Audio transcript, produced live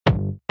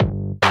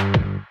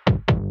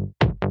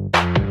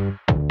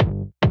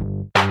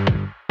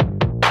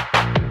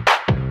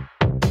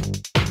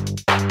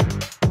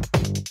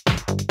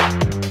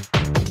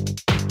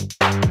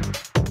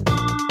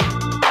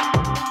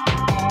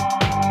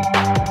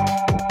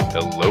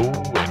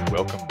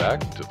welcome back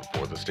to the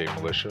Fourth Estate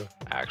Militia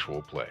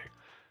Actual Play.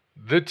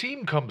 The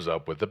team comes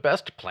up with the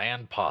best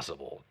plan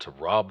possible to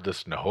rob the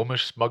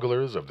Snohomish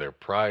smugglers of their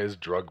prized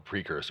drug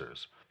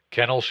precursors.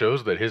 Kennel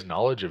shows that his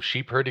knowledge of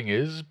sheep herding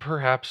is,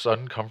 perhaps,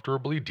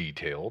 uncomfortably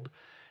detailed.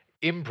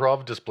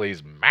 Improv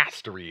displays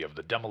mastery of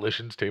the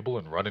demolitions table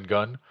and run and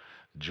gun.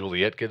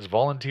 Juliet gets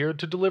volunteered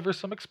to deliver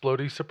some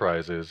explody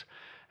surprises.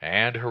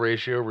 And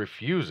Horatio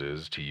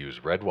refuses to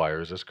use red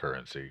wires as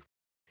currency.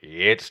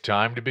 It's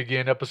time to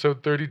begin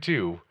episode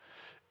 32.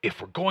 If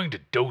we're going to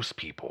dose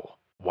people,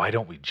 why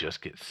don't we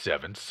just get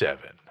 7-7?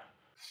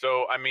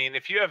 So, I mean,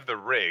 if you have the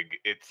rig,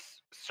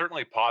 it's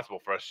certainly possible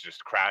for us to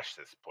just crash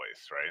this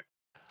place, right?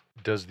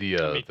 Does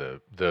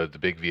the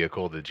big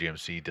vehicle, the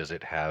GMC, does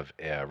it have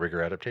a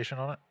rigger adaptation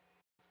on it?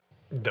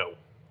 No.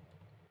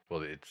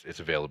 Well, it's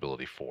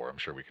availability 4. I'm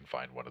sure we can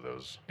find one of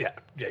those. Yeah,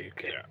 you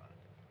can. Yeah.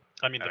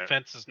 I mean, the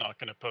fence is not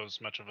going to pose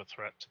much of a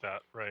threat to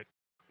that, right?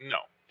 No.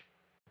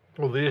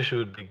 Well, the issue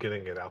would be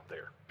getting it out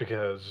there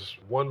because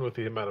one, with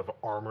the amount of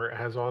armor it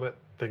has on it,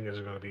 thing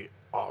is going to be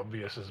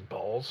obvious as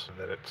balls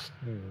that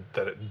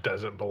it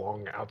doesn't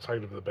belong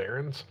outside of the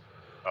barrens.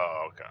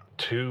 Oh, okay.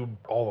 2,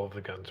 all of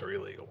the guns are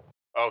illegal.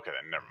 Okay,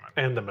 then never mind.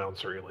 And the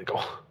mounts are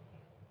illegal.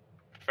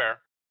 Fair.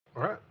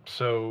 All right.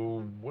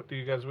 So, what do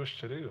you guys wish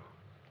to do?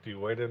 Do you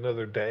wait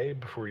another day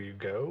before you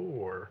go,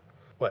 or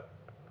what?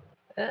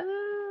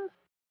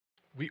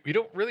 We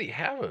don't really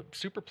have a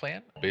super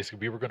plan. Basically,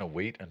 we were going to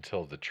wait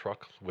until the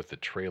truck with the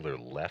trailer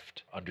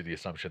left, under the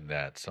assumption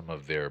that some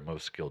of their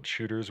most skilled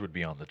shooters would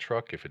be on the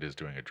truck if it is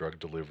doing a drug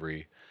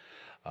delivery.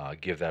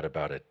 Give that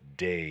about a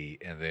day,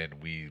 and then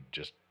we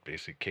just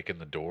basically kick in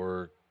the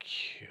door,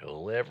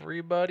 kill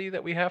everybody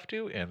that we have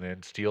to, and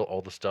then steal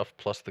all the stuff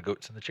plus the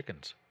goats and the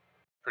chickens.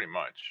 Pretty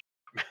much.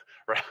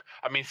 Right.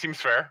 I mean, seems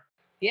fair.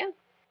 Yeah.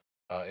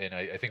 And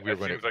I think we were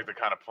going to... Seems like the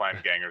kind of plan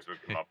gangers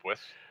would come up with.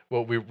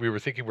 Well, we were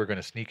thinking we're going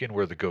to sneak in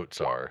where the goats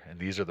are, and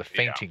these are the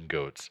fainting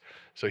goats.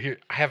 So here,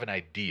 I have an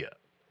idea.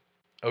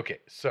 Okay,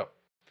 so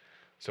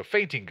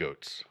fainting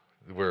goats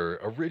were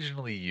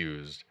originally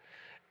used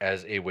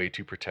as a way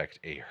to protect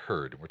a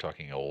herd. We're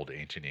talking old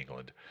ancient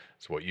England.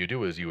 So what you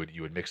do is you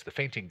would mix the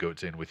fainting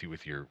goats in with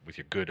your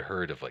good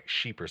herd of like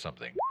sheep or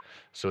something,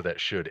 so that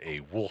should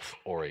a wolf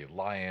or a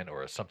lion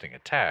or something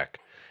attack,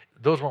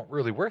 those weren't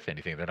really worth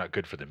anything. They're not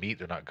good for the meat.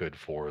 They're not good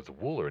for the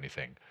wool or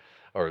anything,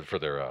 or for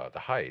their the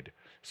hide.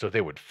 So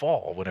they would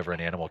fall whenever an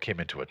animal came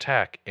into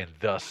attack, and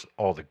thus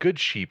all the good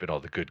sheep and all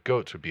the good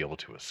goats would be able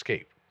to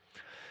escape.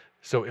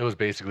 So it was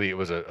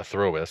a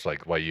throw-us,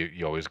 like why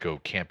you always go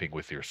camping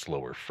with your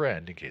slower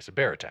friend in case a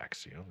bear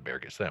attacks. The bear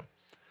gets them.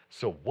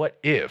 So what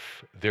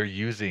if they're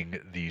using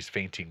these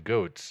fainting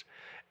goats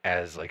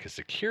as like a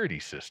security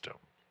system?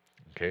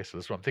 Okay, so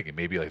this is what I'm thinking.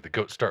 Maybe like the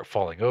goats start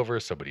falling over,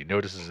 somebody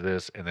notices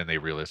this, and then they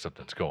realize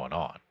something's going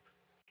on.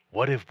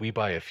 What if we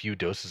buy a few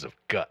doses of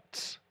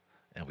guts,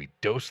 and we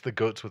dose the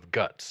goats with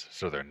guts,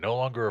 so they're no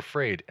longer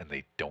afraid and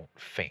they don't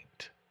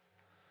faint?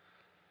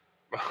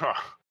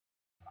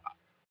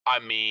 I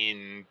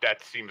mean,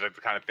 that seems like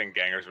the kind of thing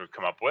gangers would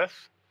come up with.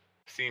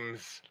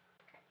 Seems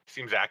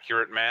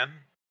accurate, man.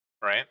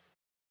 Right?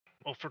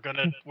 Well, if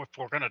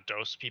we're gonna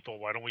dose people,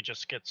 why don't we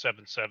just get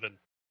 7-7,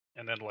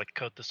 and then like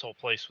coat this whole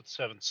place with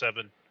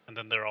 7-7, and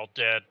then they're all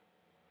dead?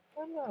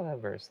 I'm not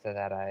averse to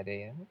that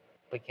idea.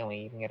 But can we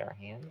even get our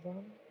hands on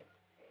them?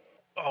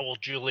 Oh well,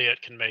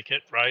 Juliet can make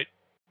it, right?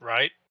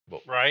 Right?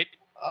 Well, right?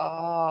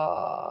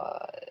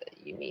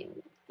 You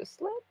mean the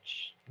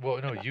sledge? Well,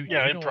 no, you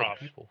Yeah, know all improv.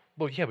 the people.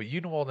 Well, yeah, but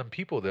you know all them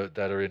people that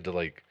are into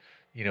like,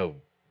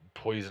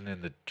 poison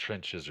in the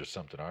trenches or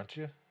something, aren't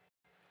you?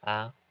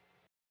 I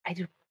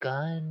do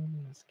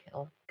guns.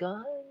 Kill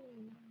guns.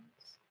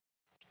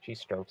 She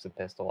strokes a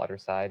pistol at her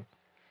side.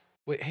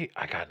 Wait, hey,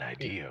 I got an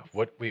idea.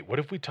 What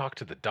if we talk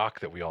to the doc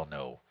that we all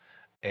know,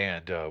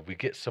 and we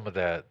get some of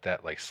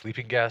that like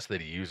sleeping gas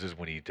that he uses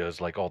when he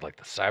does like all like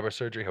the cyber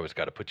surgery, how he's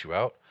got to put you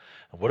out?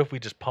 And what if we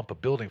just pump a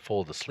building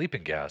full of the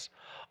sleeping gas?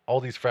 All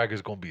these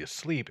fraggers gonna be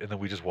asleep, and then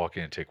we just walk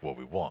in and take what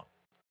we want.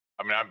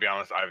 I mean, I'll be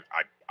honest.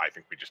 I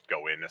think we just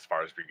go in as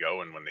far as we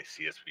go, and when they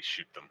see us, we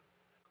shoot them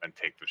and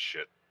take the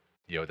shit.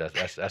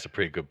 That's a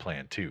pretty good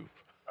plan too.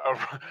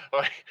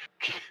 Like,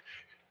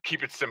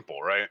 keep it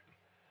simple, right?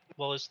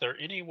 Well, is there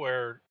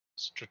anywhere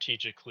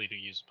strategically to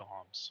use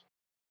bombs?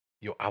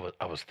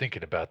 I was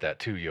thinking about that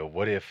too,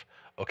 What if,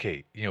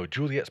 okay,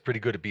 Juliet's pretty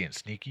good at being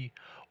sneaky.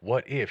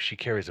 What if she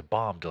carries a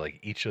bomb to like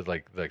each of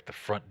like the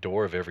front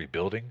door of every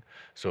building?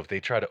 So if they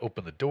try to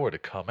open the door to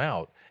come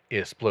out, it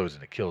explodes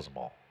and it kills them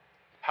all.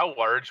 How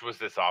large was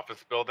this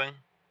office building?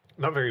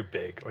 Not very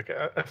big. Like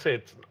I'd say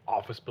it's an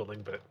office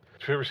building, but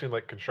have you ever seen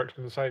like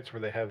construction sites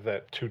where they have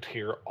that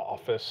 2-tier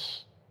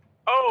office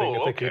thing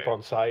that they keep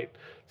on site?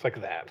 It's like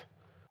that.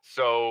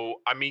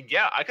 So I mean,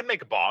 yeah, I could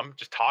make a bomb,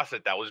 just toss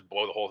it. That will just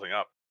blow the whole thing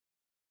up.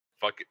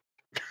 Fuck it.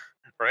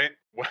 Right?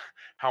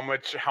 How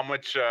much?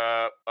 What's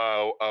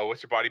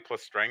your body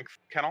plus strength,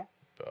 Kennel?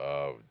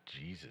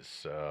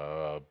 Jesus.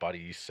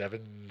 Body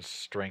 7,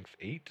 strength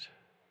 8.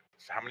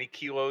 So how many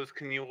kilos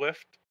can you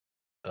lift?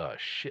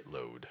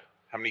 Shitload.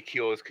 How many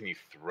kilos can you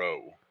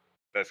throw?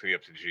 That's gonna be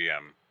up to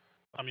GM.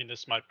 I mean,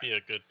 this might be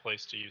a good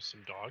place to use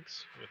some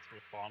dogs with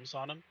bombs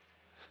on them.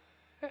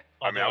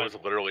 I mean, I was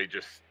literally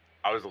just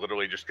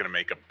gonna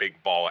make a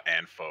big ball of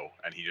Anfo,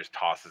 and he just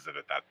tosses it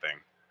at that thing.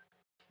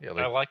 Yeah,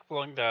 I like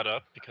blowing that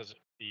up because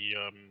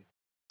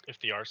if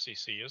the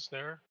RCC is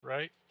there,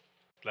 right?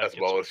 As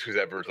well as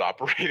whoever's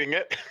operating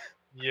it.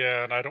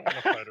 Yeah, and I don't want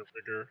to fight a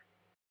rigger.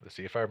 Let's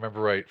see, if I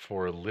remember right,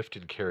 for lift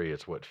and carry,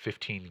 it's what,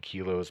 15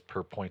 kilos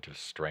per point of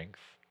strength?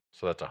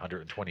 So that's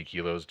 120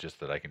 kilos just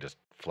that I can just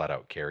flat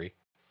out carry?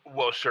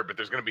 Well, sure, but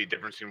there's going to be a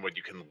difference in what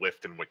you can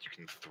lift and what you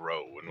can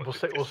throw. And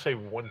we'll say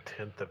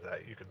 1/10 of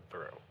that you can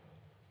throw.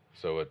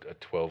 So a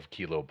 12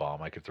 kilo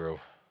bomb I could throw.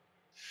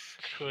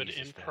 Could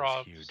Jesus,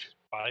 Improv huge.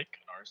 spike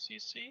an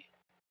RCC?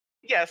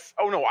 Yes.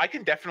 Oh no, I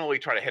can definitely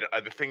try to hit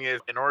it. The thing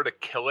is, in order to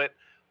kill it,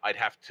 I'd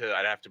have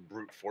to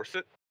brute force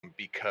it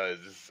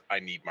because I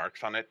need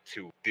marks on it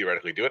to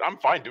theoretically do it. I'm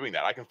fine doing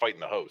that. I can fight in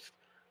the host.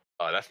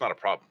 That's not a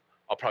problem.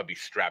 I'll probably be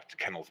strapped to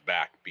Kennel's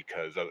back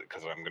because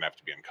I'm gonna have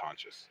to be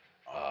unconscious.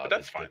 But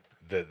that's fine.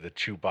 The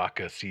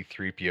Chewbacca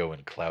C-3PO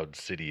and Cloud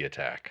City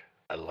attack.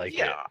 I like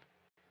it.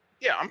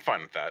 Yeah, I'm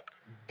fine with that.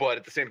 But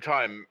at the same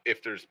time,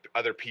 if there's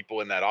other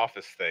people in that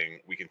office thing,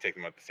 we can take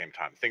them at the same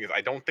time. The thing is,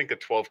 I don't think a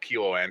 12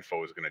 kilo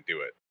Anfo is going to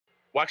do it.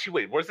 Well, actually,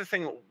 wait. What is this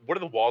thing? What are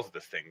the walls of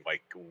this thing?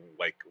 Like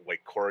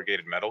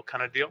corrugated metal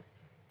kind of deal?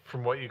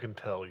 From what you can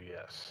tell,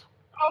 yes.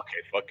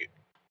 Okay, fuck it.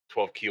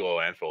 12 kilo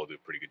Anfo will do a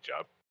pretty good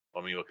job.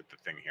 Let me look at the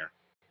thing here.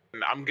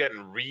 And I'm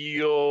getting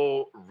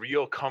real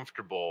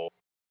comfortable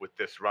with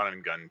this run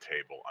and gun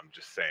table. I'm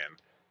just saying.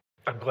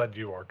 I'm glad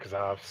you are, because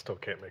I still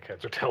can't make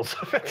heads or tails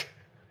of it.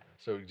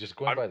 So just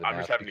going by the math, I'm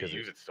just having to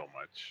use it so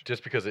much.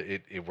 Just because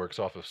it works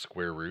off of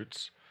square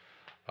roots,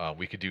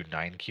 we could do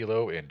 9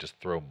 kilo and just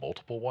throw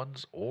multiple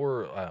ones.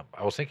 Or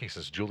I was thinking,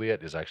 since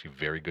Juliet is actually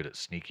very good at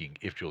sneaking,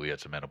 if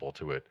Juliet's amenable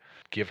to it,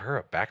 give her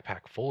a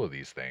backpack full of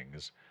these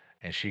things,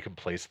 and she can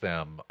place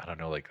them, I don't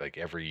know, like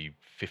every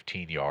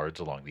 15 yards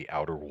along the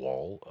outer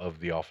wall of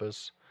the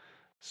office,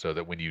 so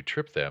that when you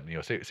trip them,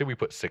 say we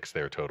put 6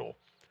 there total,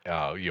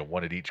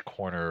 one at each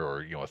corner,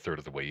 or a third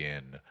of the way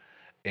in,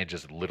 and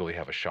just literally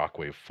have a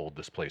shockwave fold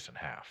this place in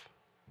half.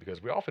 Because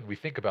we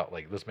think about,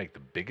 like, let's make the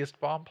biggest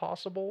bomb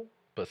possible,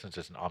 but since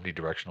it's an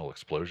omnidirectional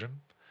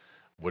explosion,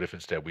 what if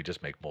instead we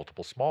just make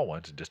multiple small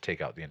ones and just take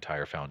out the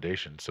entire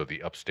foundation so the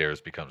upstairs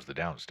becomes the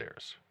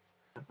downstairs?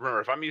 Remember,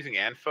 if I'm using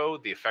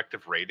Anfo, the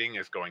effective rating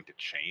is going to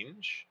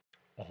change.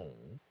 Oh.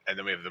 And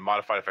then we have the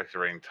modified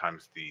effective rating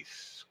times the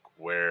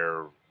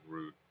square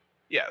root.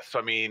 Yeah, so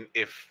I mean,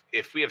 if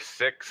we have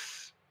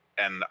 6,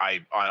 and I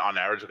on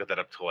average look at that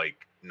up to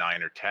like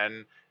 9 or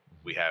 10,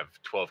 we have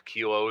 12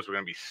 kilos. We're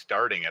going to be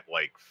starting at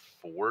like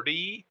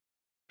 40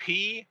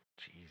 P.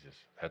 Jesus,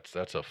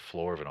 that's a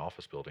floor of an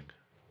office building.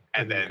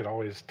 And then you could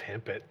always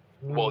temp it.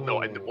 No,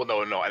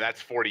 and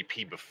that's 40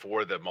 P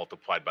before the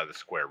multiplied by the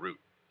square root.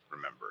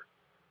 Remember,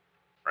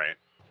 right?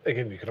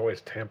 Again, you could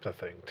always temp the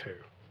thing too.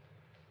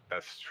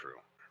 That's true.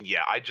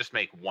 Yeah, I just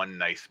make one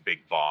nice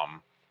big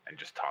bomb and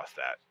just toss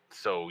that.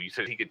 So you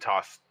said he could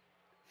toss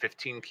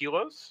 15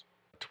 kilos?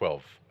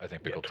 12, I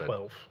think Pickle said.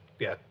 12.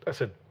 Yeah, I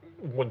said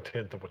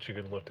 1/10 of what you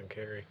can lift and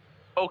carry.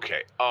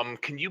 Okay.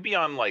 Can you be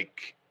on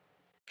like?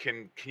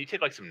 Can you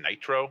take like some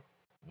nitro?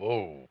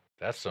 Whoa,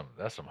 that's some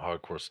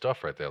hardcore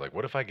stuff right there. Like,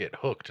 what if I get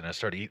hooked and I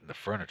start eating the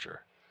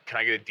furniture? Can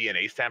I get a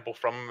DNA sample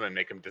from him and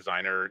make him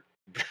designer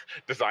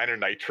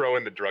nitro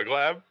in the drug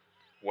lab?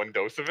 1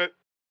 dose of it?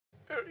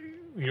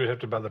 You would have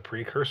to buy the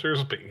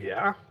precursors, but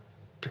yeah,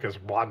 because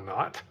why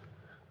not?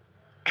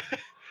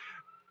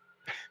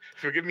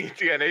 If you give me a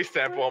DNA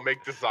sample, I'll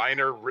make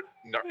designer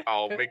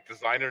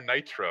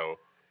nitro.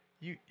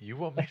 You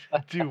want me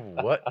to do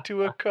what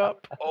to a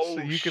cup? Oh,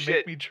 so you can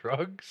make me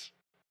drugs?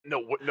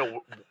 No.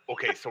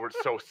 Okay, so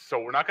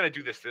we're not going to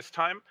do this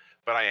time,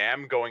 but I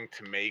am going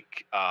to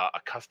make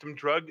a custom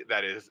drug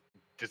that is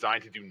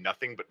designed to do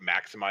nothing but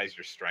maximize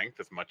your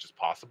strength as much as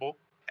possible,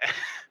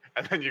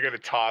 and then you're going to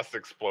toss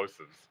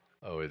explosives.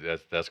 Oh,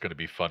 that's going to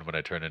be fun when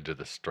I turn into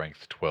the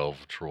strength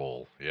 12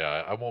 troll.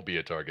 Yeah, I won't be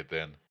a target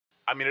then.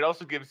 I mean, it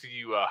also gives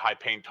you a high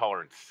pain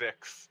tolerance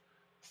 6,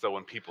 so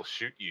when people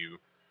shoot you,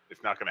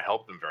 it's not going to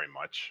help them very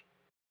much.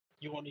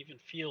 You won't even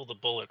feel the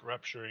bullet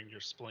rupturing your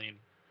spleen.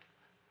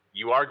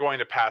 You are going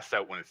to pass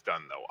out when it's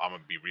done, though. I'm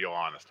going to be real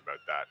honest about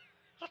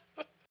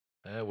that.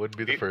 It wouldn't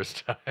be the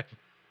first time.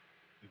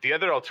 The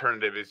other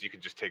alternative is you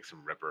could just take some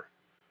Ripper,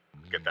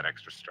 get that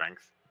extra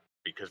strength,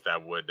 because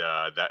that would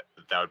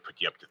put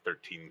you up to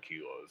 13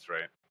 kilos,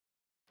 right?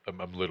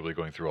 I'm literally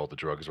going through all the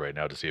drugs right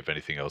now to see if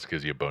anything else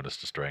gives you a bonus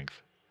to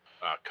strength.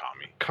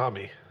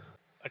 Kami.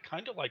 I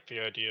kind of like the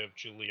idea of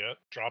Juliet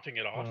dropping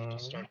it off to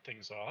start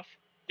things off.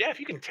 Yeah, if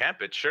you can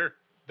tamp it, sure.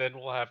 Then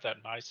we'll have that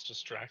nice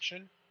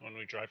distraction when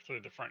we drive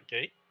through the front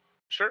gate.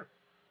 Sure.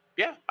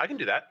 Yeah, I can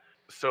do that.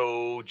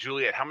 So,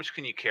 Juliet, how much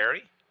can you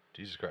carry?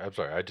 Jesus Christ, I'm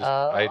sorry.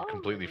 I had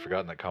completely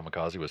forgotten that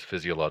kamikaze was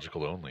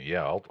physiological only.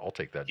 Yeah, I'll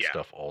take that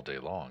stuff all day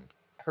long.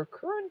 Her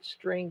current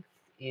strength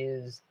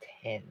is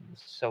 10.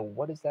 So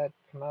what does that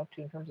come out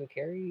to in terms of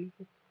carry?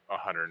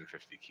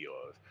 150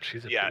 kilos.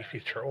 She's a beefy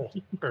troll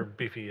or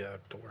beefy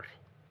dwarf.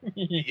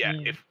 Yeah,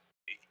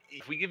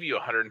 if we give you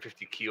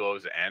 150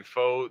 kilos of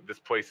Anfo, this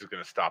place is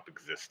going to stop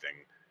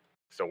existing.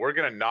 So we're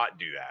going to not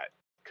do that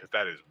because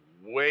that is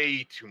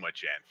way too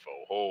much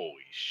Anfo. Holy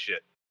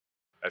shit.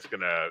 That's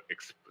going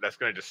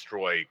to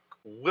destroy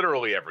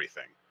literally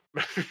everything.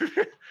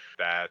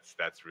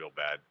 That's real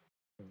bad.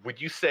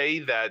 Would you say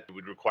that it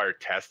would require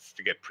tests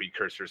to get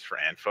precursors for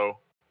Anfo?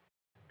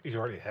 You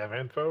already have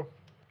info?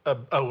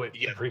 Oh, wait,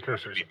 Yeah, the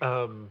precursors.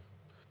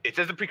 It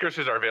says the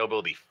precursors are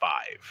availability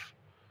 5.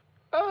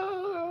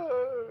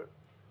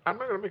 I'm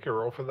not going to make a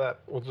roll for that.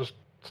 It's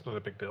not a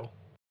big deal.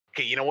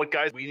 Okay, you know what,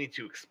 guys? We need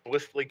to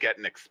explicitly get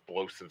an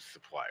explosive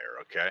supplier,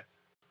 okay?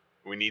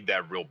 We need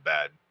that real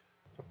bad.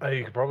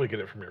 You could probably get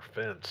it from your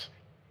fence.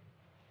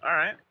 All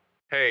right.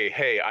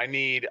 Hey, I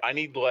need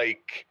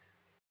like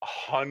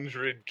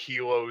 100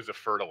 kilos of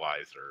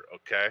fertilizer,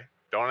 okay?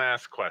 Don't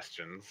ask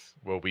questions.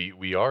 Well,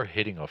 we are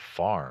hitting a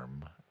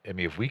farm. I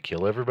mean, if we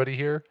kill everybody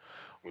here,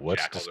 We'll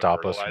what's jack to all their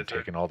stop us from fertilizer.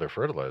 taking all their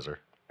fertilizer?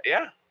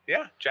 Yeah.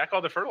 Jack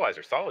all the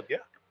fertilizer. Solid, yeah.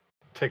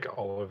 Take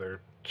all of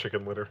their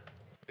chicken litter.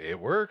 It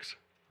works.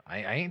 I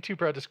ain't too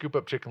proud to scoop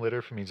up chicken litter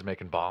if it means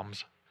making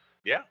bombs.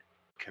 Yeah.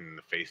 Can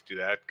the face do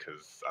that?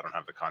 Because I don't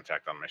have the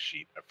contact on my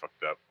sheet. I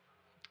fucked up.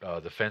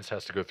 The fence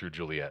has to go through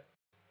Juliet.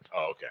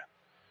 Oh, okay.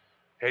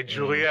 Hey,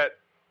 Juliet.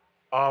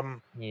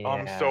 So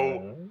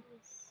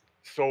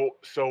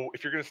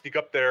if you're gonna sneak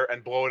up there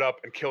and blow it up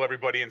and kill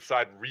everybody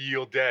inside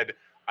real dead,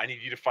 I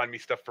need you to find me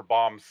stuff for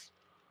bombs.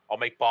 I'll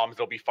make bombs.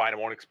 They'll be fine. It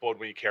won't explode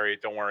when you carry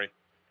it. Don't worry.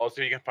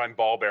 Also, you can find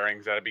ball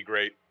bearings. That'd be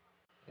great.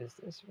 Is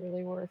this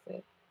really worth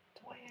it?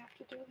 Do I have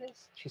to do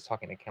this? She's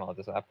talking to Kennel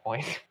at that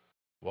point.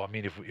 Well, I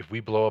mean, if we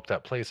blow up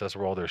that place, that's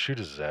where all their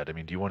shooters is at. I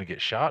mean, do you want to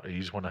get shot, or you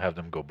just want to have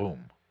them go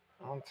boom?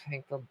 I'll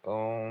take the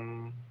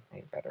boom.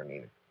 I better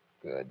need a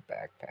good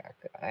backpack.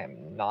 I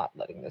am not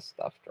letting this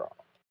stuff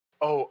drop.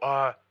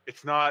 Oh,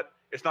 it's not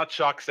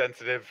shock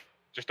sensitive.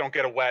 Just don't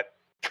get it wet.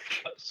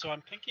 So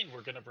I'm thinking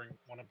we're gonna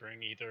want to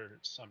bring either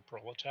some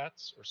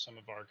proletats or some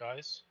of our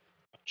guys,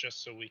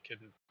 just so we can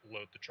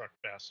load the truck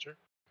faster.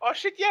 Oh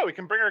shit, yeah, we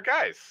can bring our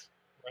guys.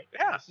 Right.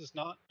 Yeah. This is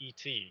not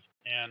ET,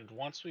 and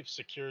once we've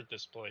secured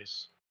this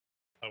place,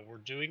 we're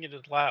doing it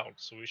loud,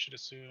 so we should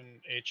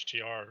assume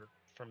HTR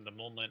from the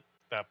moment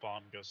that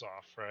bomb goes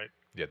off, right?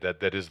 Yeah,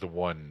 that is the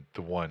one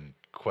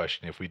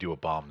question. If we do a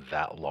bomb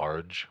that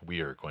large,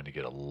 we are going to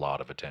get a lot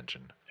of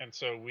attention. And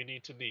so we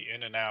need to be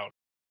in and out,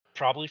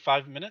 probably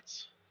 5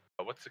 minutes.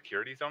 What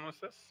security zone was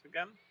this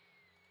again?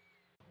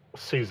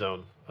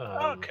 C-Zone.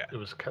 Okay. It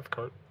was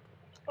Cathcart.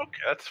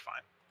 Okay, that's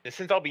fine. And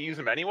since I'll be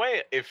using them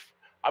anyway, if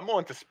I'm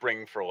willing to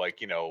spring for a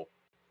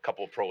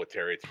couple of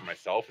proletariats for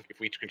myself, if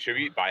we each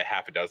contribute, buy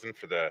half a dozen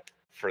for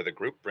the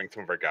group, bring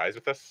some of our guys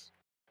with us.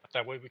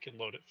 That way we can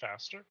load it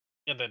faster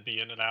and then be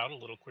in and out a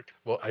little quicker.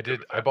 Well,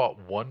 I bought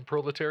one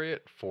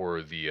proletariat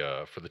for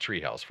the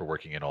treehouse for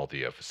working in all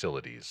the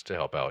facilities to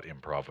help out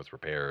Improv with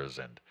repairs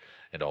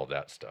and all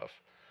that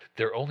stuff.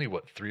 They're only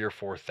 3,000 or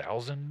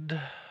 4,000,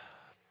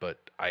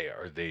 but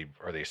are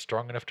they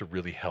strong enough to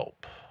really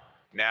help?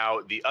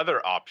 Now the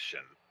other option,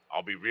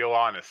 I'll be real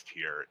honest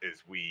here,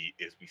 is we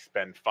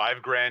spend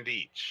 $5,000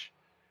 each,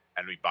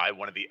 and we buy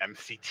one of the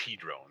MCT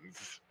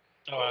drones.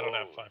 Oh, I don't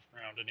have 5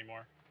 round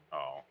anymore.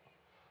 Oh,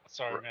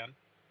 sorry, man.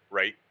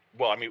 Right.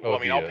 Well, I mean,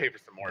 I'll pay for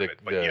some more of it.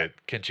 But yeah,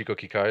 Kenchiko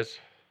Kikais.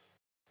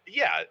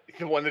 Yeah,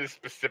 the one that is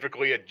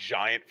specifically a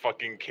giant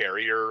fucking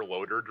carrier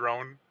loader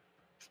drone,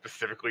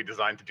 specifically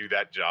designed to do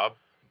that job.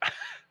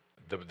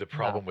 The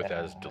problem with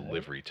that is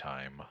delivery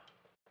time,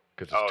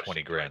 because it's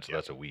 $20,000, so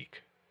that's a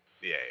week.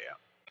 Yeah.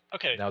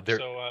 Okay. Now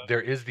there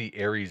is the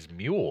Ares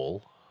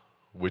Mule,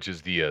 which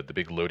is the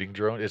big loading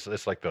drone.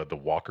 It's like the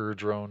walker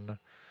drone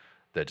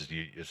that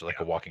it's like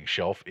a walking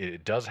shelf.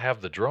 It does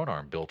have the drone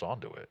arm built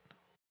onto it,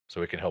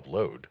 so it can help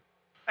load.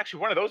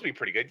 Actually, one of those would be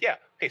pretty good. Yeah.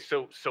 Okay,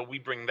 so we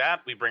bring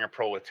that. We bring a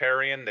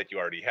proletarian that you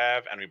already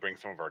have, and we bring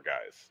some of our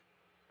guys.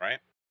 Right?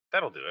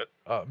 That'll do it.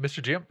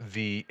 Mr. Jim,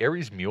 the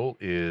Ares Mule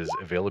is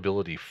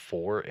availability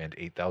 4 and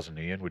 8,000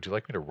 yen. Would you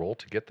like me to roll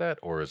to get that,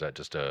 or is that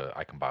just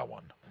I can buy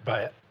one?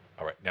 Buy it.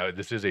 All right. Now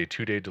this is a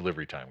 2-day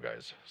delivery time,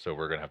 guys. So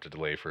we're gonna have to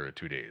delay for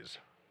 2 days.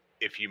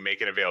 If you make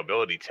an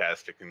availability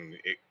test, it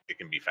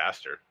can be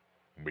faster.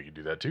 We can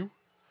do that too.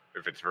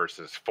 If it's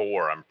versus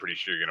 4, I'm pretty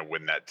sure you're gonna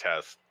win that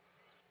test.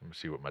 Let me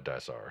see what my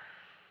dice are.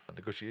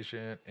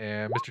 Negotiation.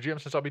 And Mr. Jim,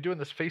 since I'll be doing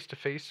this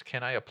face-to-face,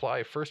 can I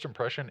apply first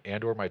impression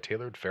and or my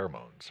tailored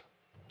pheromones?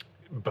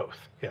 Both,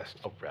 yes.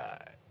 All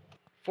right.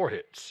 4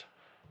 hits.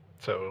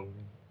 So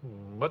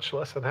much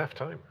less than half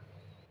time.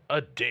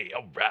 A day.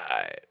 All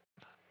right.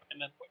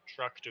 And then what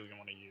truck do we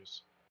want to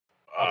use?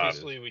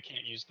 Obviously, we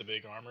can't use the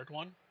big armored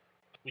one.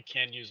 We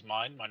can use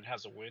mine. Mine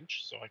has a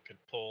winch, so I could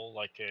pull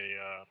like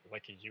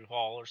a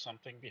U-Haul or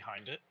something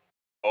behind it.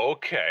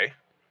 Okay.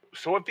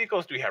 So what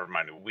vehicles do we have?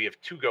 Remind me, we have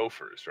 2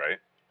 Gophers, right?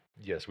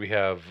 Yes, we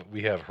have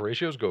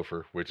Horatio's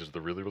Gopher, which is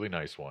the really, really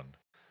nice one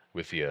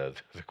with the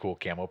cool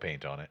camo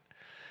paint on it.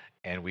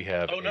 And we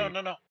have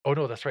no. Oh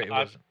no, that's right. It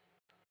wasn't.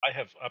 I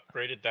have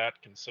upgraded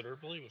that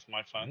considerably with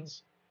my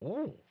funds.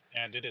 Ooh.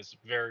 And it is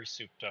very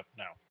souped up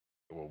now.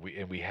 Well,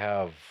 we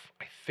have,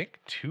 I think,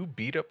 2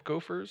 beat up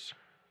gophers.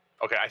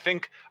 Okay, I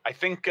think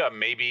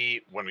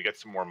maybe when we get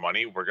some more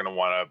money, we're gonna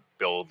want to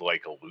build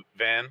like a loot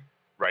van,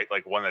 right?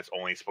 Like one that's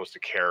only supposed to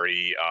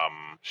carry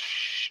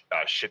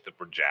shit that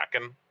we're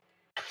jacking,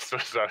 so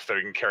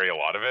we can carry a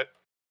lot of it.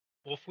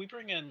 Well, if we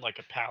bring in like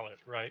a pallet,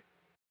 right?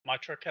 My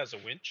truck has a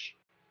winch.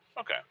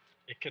 Okay.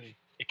 It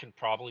can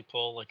probably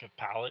pull like a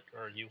pallet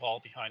or a U-Haul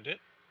behind it.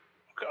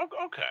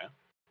 Okay.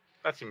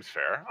 That seems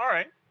fair. All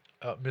right.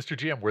 Mr.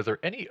 GM, were there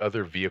any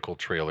other vehicle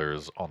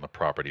trailers on the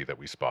property that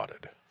we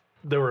spotted?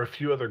 There were a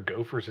few other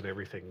gophers and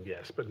everything,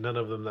 yes, but none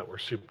of them that were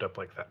souped up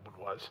like that one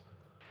was.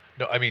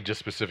 No, I mean just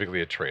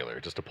specifically a trailer,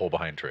 just a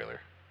pull-behind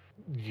trailer.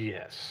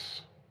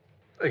 Yes.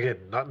 Again,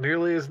 not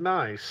nearly as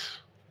nice.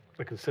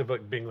 Like instead of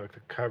like being like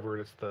the cover,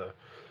 it's the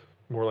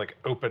more like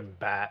open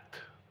bat,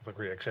 like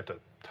where you actually have to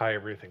tie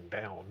everything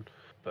down.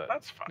 But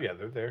That's fine. Yeah,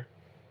 they're there.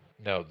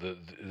 Now,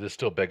 this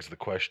still begs the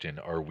question: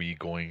 how are we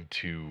going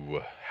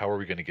to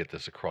get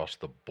this across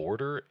the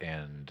border?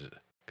 And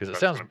because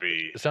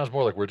it sounds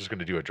more like we're just going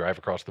to do a drive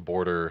across the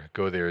border,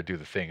 go there, do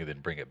the thing, and then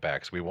bring it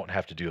back. So we won't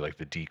have to do like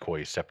the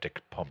decoy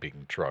septic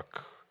pumping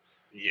truck.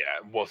 Yeah,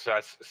 well, so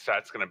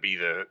that's going to be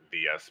the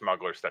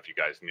smuggler stuff you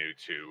guys knew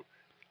to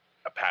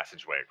a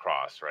passageway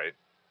across, right?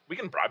 We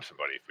can bribe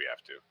somebody if we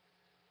have to.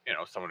 You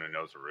know, someone who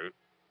knows the route.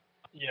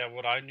 Yeah,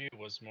 what I knew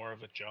was more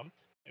of a jump.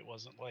 It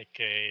wasn't like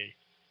a...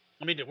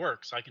 I mean, it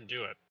works. I can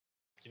do it.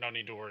 You don't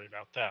need to worry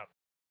about that.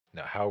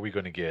 Now, how are we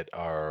going to get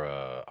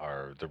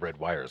the red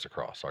wires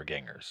across, our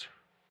gangers?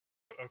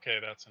 Okay,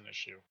 that's an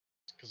issue.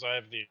 Because I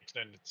have the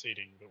extended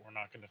seating, but we're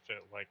not going to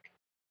fit like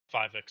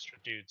 5 extra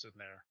dudes in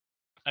there.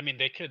 I mean,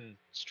 they can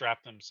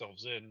strap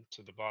themselves in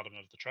to the bottom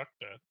of the truck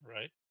bed,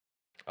 right?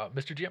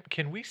 Mr. GM,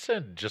 can we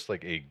send just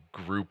like a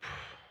group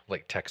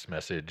like text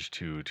message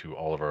to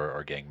all of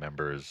our gang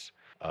members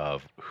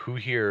of who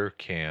here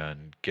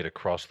can get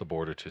across the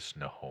border to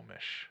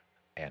Snohomish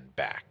and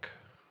back?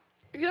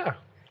 Yeah.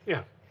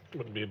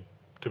 Wouldn't be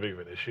too big of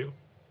an issue.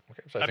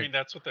 Okay, so I mean,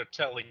 that's what they're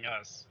telling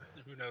us.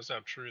 Who knows how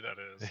true that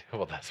is?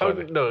 Well, that's why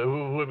no,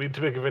 it wouldn't be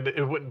too big of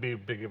it wouldn't be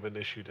big of an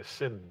issue to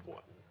send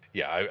one.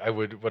 Yeah, I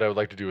would. What I would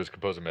like to do is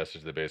compose a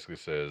message that basically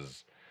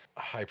says,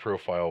 "High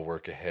profile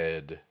work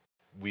ahead.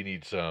 We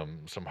need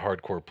some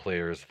hardcore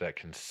players that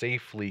can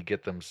safely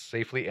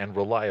and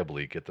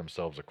reliably get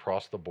themselves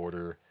across the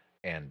border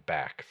and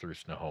back through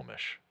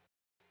Snohomish."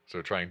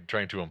 So trying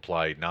to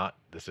imply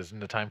this isn't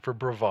the time for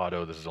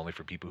bravado. This is only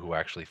for people who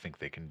actually think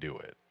they can do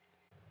it.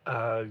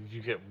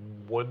 You get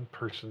one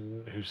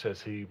person who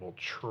says he will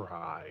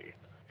try.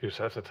 You just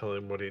have to tell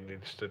him what he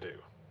needs to do.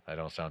 I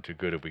don't sound too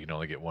good if we can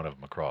only get one of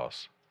them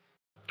across.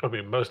 I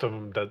mean, most of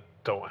them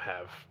don't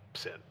have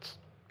sense,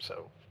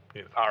 so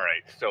you know. All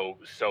right,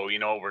 so you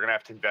know we're gonna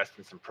have to invest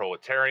in some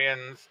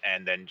proletarians,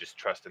 and then just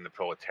trust in the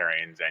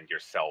proletarians and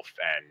yourself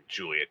and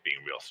Juliet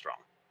being real strong.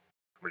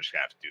 We're just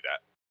gonna have to do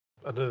that.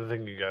 Another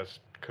thing you guys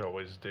could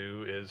always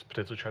do is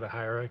potentially try to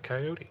hire a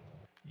coyote.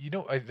 You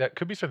know, that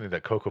could be something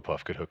that Cocoa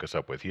Puff could hook us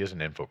up with. He is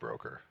an info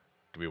broker.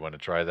 Do we want to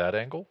try that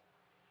angle?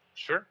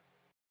 Sure.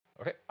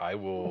 Okay, I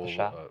will.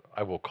 shot.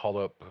 I will call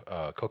up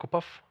Cocoa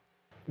Puff.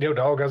 Yo,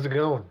 dog, how's it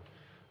going?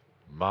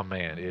 My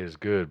man is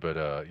good, but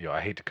I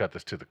hate to cut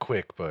this to the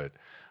quick, but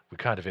we're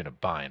kind of in a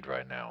bind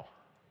right now.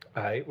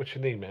 All right, what's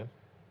your name, man?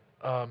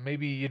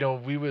 Maybe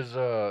we was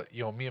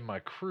me and my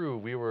crew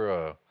we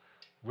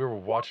were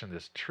watching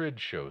this Trid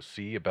show,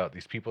 see, about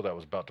these people that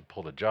was about to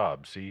pull the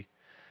job, see.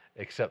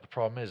 Except the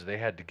problem is they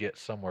had to get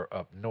somewhere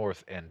up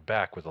north and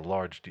back with a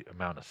large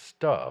amount of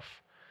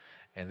stuff,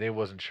 and they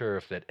wasn't sure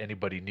if that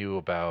anybody knew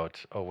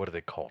about what are they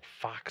called,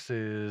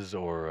 foxes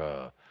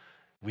or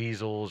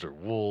weasels or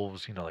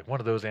wolves, like one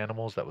of those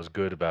animals that was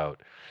good about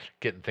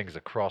getting things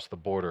across the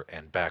border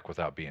and back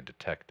without being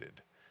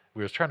detected.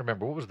 We was trying to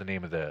remember what was the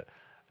name of that.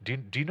 Do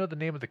you know the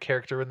name of the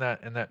character in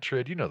that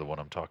Trid? You know the one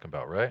I'm talking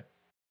about, right?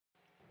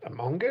 A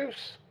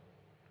mongoose?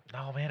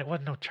 No, man, it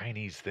wasn't no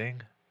Chinese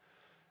thing.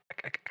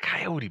 A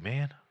coyote,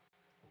 man.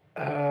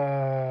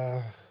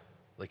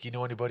 Like, you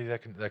know anybody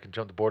that can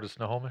jump the border to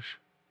Snohomish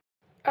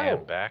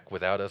and back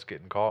without us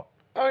getting caught?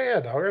 Oh yeah,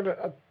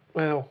 dog.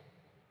 Well,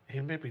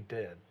 he may be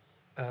dead.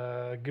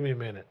 Give me a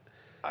minute.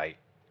 Could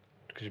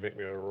you make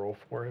me a roll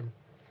for him?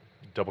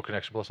 Double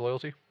connection plus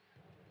loyalty?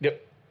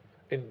 Yep.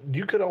 And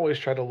you could always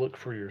try to look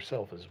for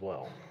yourself as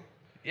well.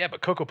 Yeah,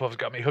 but Cocoa Puff's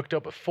got me hooked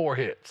up with 4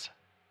 hits.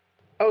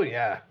 Oh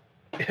yeah.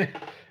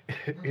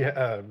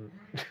 Yeah.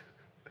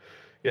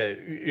 Yeah.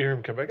 You hear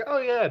him come back. Oh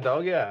yeah,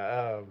 dog.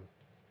 Yeah.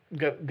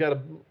 Got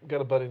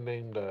a buddy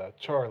named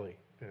Charlie.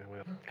 Yeah,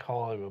 well,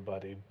 call him a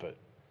buddy, but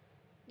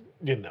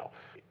he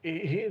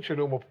ain't your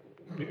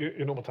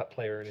normal type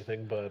player or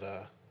anything.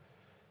 But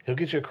he'll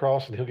get you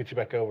across and he'll get you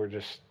back over.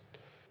 Just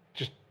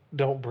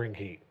don't bring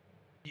heat.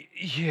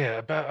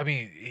 Yeah, but I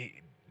mean,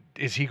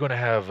 is he going to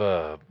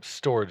have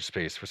storage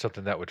space for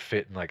something that would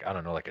fit in, like, I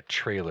don't know, like a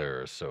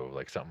trailer or so,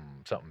 like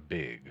something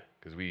big?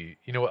 Because you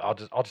know what? I'll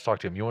just talk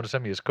to him. You want to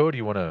send me his code? Or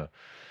you want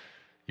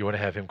to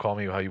have him call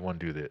me? How you want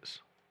to do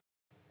this?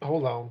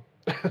 Hold on.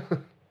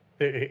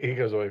 He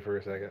goes away for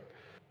a second.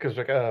 Because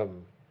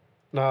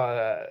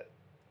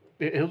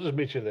He'll just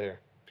meet you there.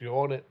 If you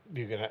want it,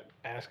 you can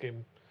ask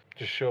him.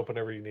 Just show up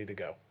whenever you need to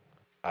go.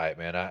 All right,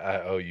 man.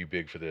 I owe you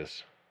big for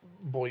this.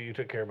 Boy, you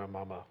took care of my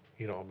mama.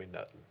 You don't owe me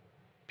nothing.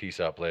 Peace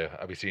out, playa.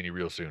 I'll be seeing you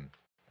real soon.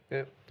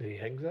 Yep. He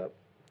hangs up.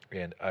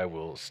 And I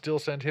will still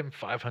send him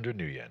 500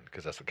 new yen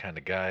because that's the kind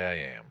of guy I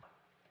am.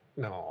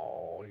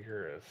 No,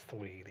 you're a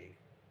sweetie.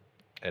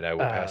 And I will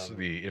pass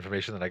the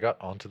information that I got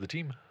on to the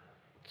team.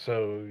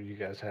 So you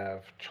guys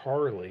have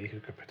Charlie who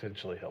could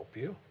potentially help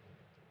you.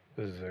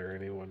 Is there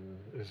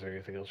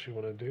anything else you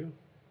want to do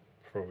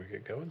before we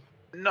get going?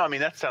 No, I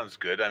mean that sounds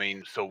good. I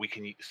mean, so we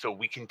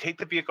can take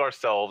the vehicle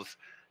ourselves,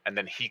 and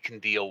then he can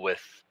deal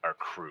with our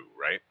crew,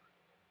 right?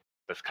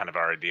 That's kind of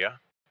our idea.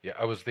 Yeah,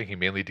 I was thinking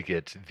mainly to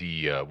get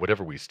the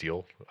whatever we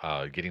steal,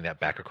 getting that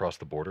back across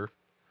the border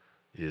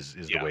is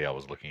the way I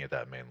was looking at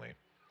that mainly.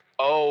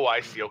 Oh, I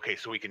see. Okay,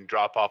 so we can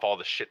drop off all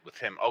the shit with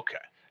him. Okay.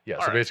 Yeah,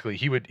 All so right. basically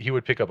he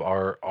would pick up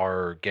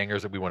our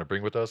gangers that we want to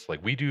bring with us.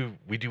 Like we do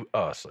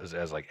us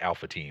as like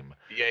Alpha team.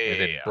 Yeah,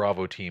 And then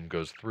Bravo team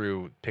goes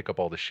through, pick up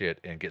all the shit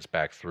and gets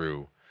back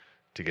through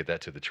to get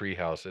that to the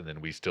treehouse, and then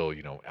we still,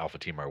 Alpha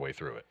team our way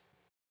through it.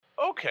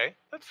 Okay,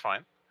 that's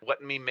fine.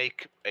 Let me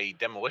make a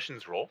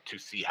demolitions roll to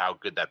see how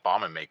good that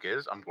bomb I make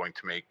is. I'm going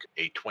to make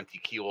a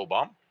 20-kilo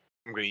bomb.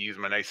 I'm going to use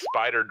my nice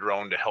spider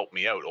drone to help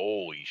me out.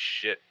 Holy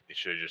shit, it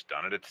should have just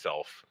done it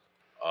itself.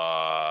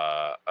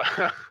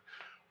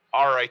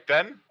 All right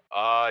then.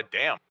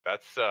 Damn,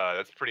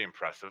 that's pretty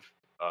impressive.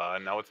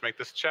 Now let's make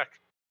this check.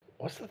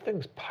 What's the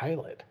thing's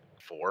pilot?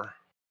 4.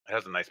 It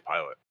has a nice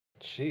pilot,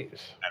 Jeez.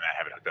 and I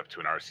have it hooked up to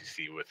an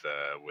RCC with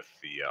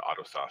the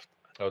AutoSoft.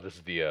 Oh, this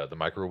is the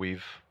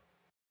microwave.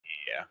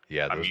 Yeah.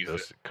 Yeah, I'm using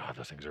those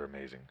those things are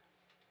amazing.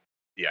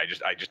 Yeah,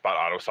 I just bought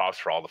AutoSofts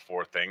for all the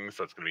 4 things,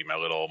 so it's gonna be my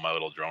little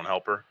drone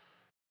helper.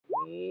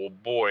 Oh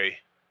boy,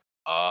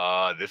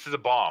 this is a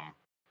bomb.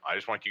 I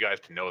just want you guys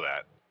to know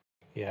that.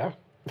 Yeah.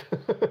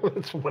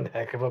 That's one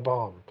heck of a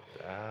bomb.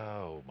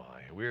 Oh my,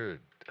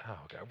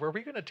 God, were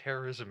we gonna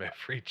terrorism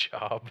every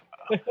job?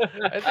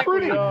 I think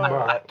Pretty we are.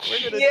 much.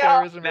 We're gonna Yeah.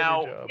 terrorism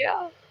Now- every job.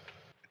 Yeah.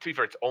 To be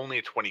fair, it's only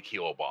a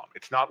 20-kilo bomb.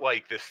 It's not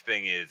like this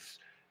thing is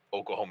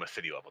Oklahoma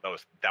City level. That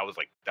was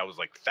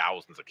like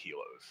thousands of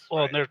kilos.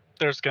 Well, right?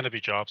 there's going to be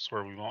jobs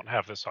where we won't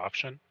have this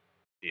option.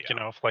 Yeah. You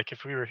know,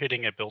 if we were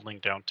hitting a building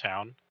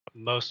downtown,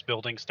 most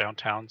buildings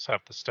downtowns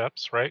have the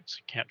steps, right? So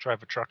you can't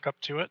drive a truck up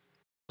to it.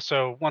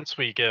 So once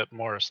we get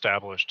more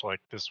established, like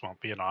this won't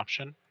be an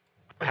option.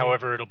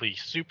 However, it'll be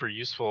super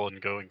useful in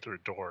going through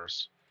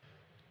doors.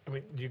 I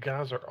mean, you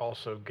guys are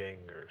also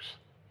gangers.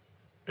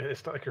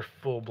 It's not like you're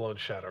full-blown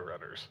shadow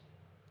runners.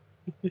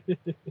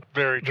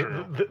 Very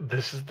true.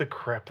 This is the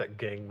crap that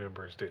gang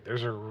members do.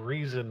 There's a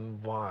reason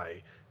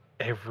why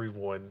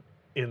everyone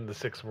in the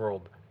Sixth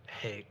World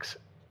hates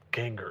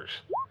gangers,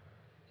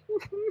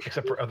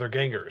 except for other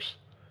gangers.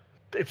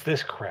 It's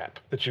this crap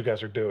that you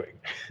guys are doing.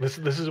 This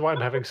is why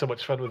I'm having so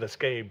much fun with this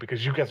game,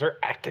 because you guys are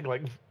acting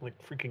like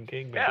freaking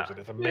gang members, and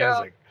it's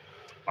amazing.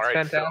 All right.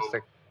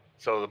 Fantastic.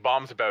 So the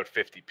bomb's about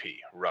 50p,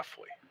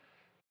 roughly,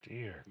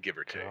 Dear give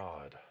or take.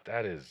 God,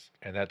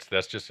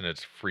 that's just in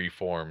its free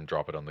form.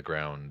 Drop it on the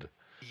ground.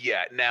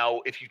 Yeah.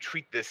 Now, if you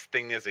treat this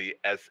thing as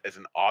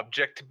an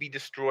object to be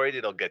destroyed,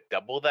 it'll get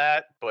double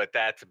that, but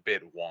that's a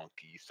bit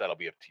wonky. So that'll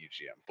be up to you,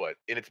 GM. But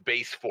in its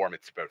base form,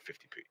 it's about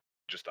 50p,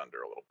 just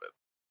under a little bit.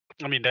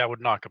 I mean, that would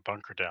knock a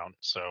bunker down.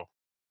 So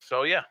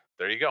yeah,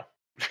 there you go.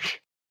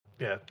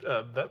 Yeah,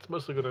 that's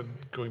mostly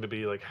going to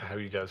be like how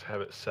you guys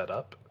have it set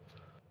up.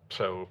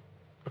 So,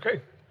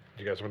 okay,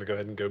 you guys want to go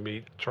ahead and go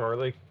meet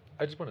Charlie?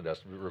 I just wanted to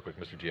ask real quick,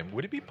 Mr. GM,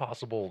 would it be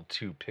possible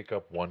to pick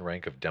up 1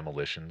 rank of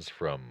demolitions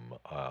from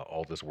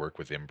all this work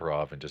with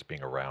Improv and just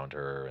being around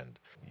her? And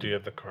Do you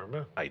have the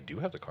karma? I do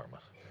have the karma.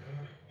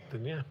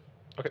 Then yeah.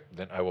 Okay,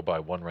 then I will buy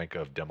 1 rank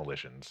of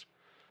demolitions.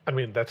 I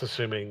mean, that's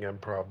assuming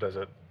Improv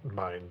doesn't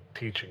mind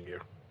teaching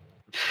you.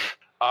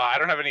 I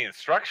don't have any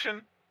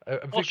instruction. I'm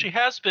well, thinking- she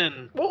has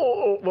been.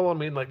 Well, I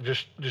mean, like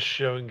just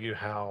showing you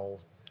how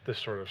this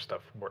sort of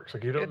stuff works.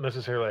 Like you don't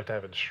necessarily have to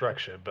have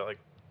instruction, but like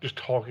just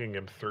talking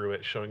him through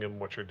it, showing him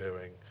what you're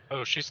doing.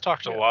 Oh, she's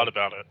talked a Yeah. lot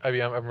about it. I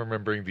mean, I'm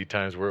remembering the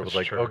times where it was That's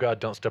like, true. oh God,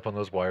 don't step on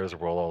those wires or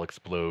we'll all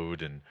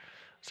explode. And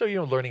so,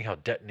 learning how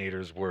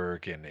detonators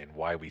work and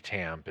why we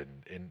tamp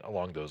and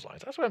along those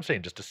lines. That's what I'm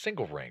saying. Just a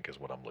single rank is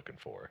what I'm looking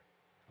for.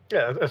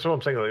 Yeah, that's what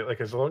I'm saying.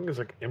 Like as long as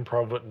like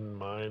Improv wouldn't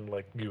mind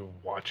like you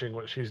watching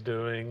what she's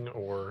doing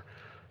or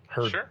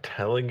her Sure.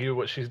 telling you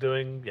what she's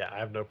doing, yeah, I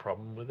have no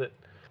problem with it.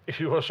 If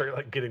you want to start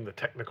like getting the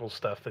technical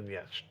stuff, then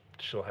yeah,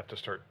 she'll have to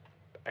start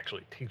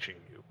actually teaching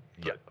you.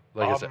 Yeah.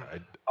 Like I said,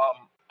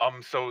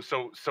 So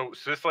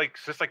this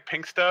like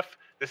pink stuff.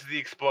 This is the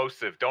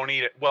explosive. Don't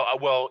eat it.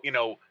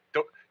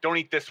 Don't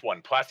eat this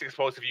one. Plastic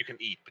explosive you can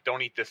eat, but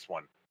don't eat this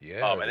one.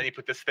 yeah. And then you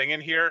put this thing in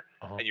here,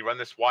 Uh-huh. and you run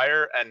this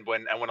wire, and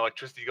when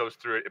electricity goes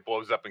through it, it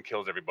blows up and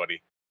kills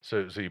everybody.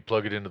 So you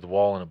plug it into the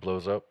wall and it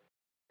blows up?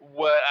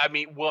 I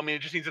mean, it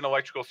just needs an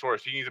electrical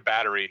source. You need a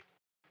battery.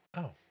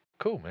 Oh,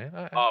 cool, man.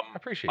 I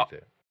appreciate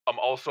that.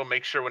 Also,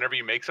 make sure whenever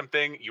you make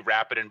something, you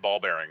wrap it in ball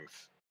bearings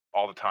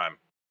all the time.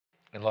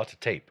 And lots of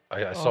tape.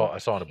 I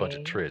saw in a bunch of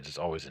Okay. trids. It's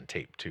always in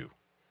tape too.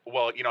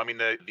 Well, I mean,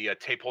 the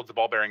tape holds the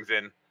ball bearings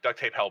in. Duct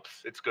tape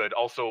helps. It's good.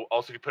 Also,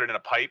 if you put it in a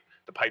pipe,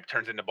 the pipe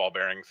turns into ball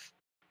bearings.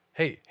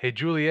 Hey,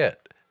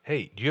 Juliet.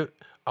 Hey,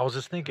 I was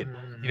just thinking,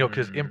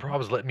 because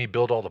Improv is letting me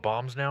build all the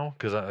bombs now,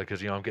 because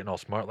I'm getting all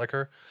smart like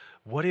her.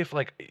 What if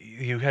like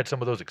you had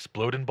some of those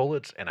exploding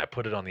bullets, and I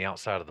put it on the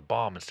outside of the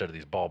bomb instead of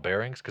these ball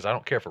bearings? Because I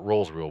don't care if it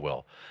rolls real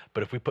well,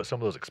 but if we put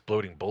some of those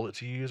exploding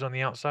bullets you use on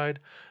the outside,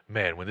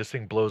 man, when this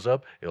thing blows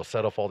up, it'll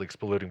set off all the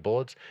exploding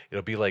bullets.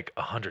 It'll be like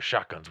 100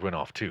 shotguns went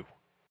off too.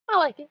 I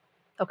like it.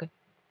 Okay.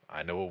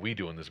 I know what we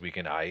doing this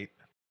weekend. High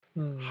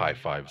Hmm.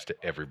 fives to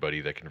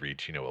everybody that can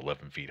reach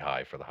 11 feet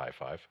high for the high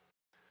five.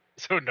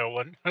 So no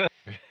one.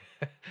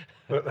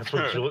 That's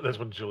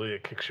when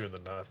Juliet kicks you in the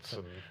nuts.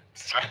 And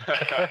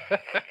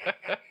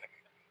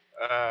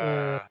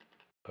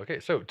Okay,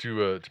 so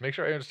to make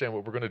sure I understand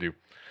what we're going to do,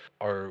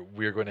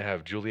 we're going to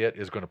have Juliet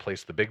is going to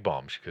place the big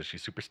bomb because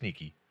she's super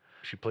sneaky.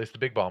 She placed the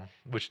big bomb,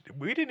 which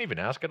we didn't even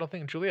ask. I don't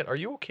think. Juliet, are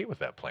you okay with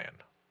that plan?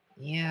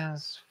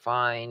 Yes,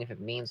 fine. If it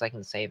means I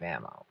can save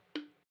ammo.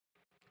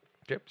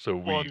 Okay, so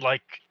Well,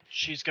 like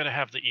she's gonna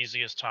have the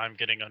easiest time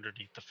getting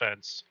underneath the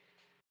fence.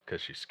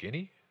 because she's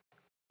skinny.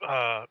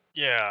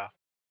 Yeah.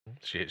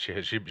 She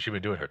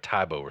been doing her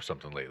Taibo or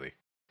something lately.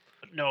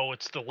 No,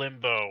 it's the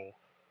limbo.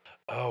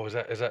 Oh, is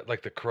that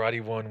like the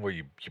karate one where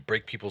you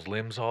break people's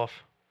limbs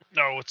off?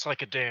 No, it's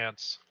like a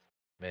dance.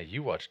 Man,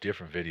 you watch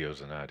different videos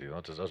than I do.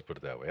 I'll just put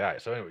it that way. All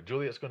right, so anyway,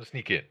 Juliet's going to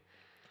sneak in,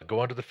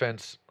 go under the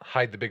fence,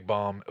 hide the big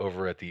bomb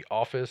over at the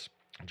office.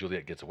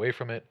 Juliet gets away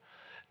from it.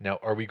 Now,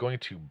 are we going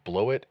to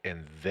blow it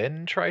and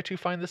then try to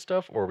find the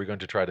stuff, or are we going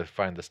to try to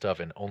find the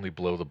stuff and only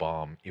blow the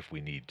bomb if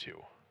we need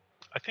to?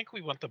 I think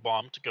we want the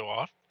bomb to go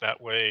off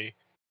that way,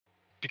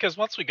 because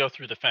once we go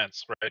through the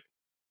fence, right,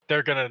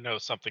 they're gonna know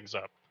something's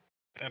up,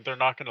 and they're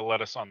not gonna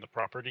let us on the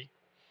property.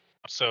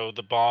 So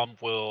the bomb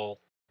will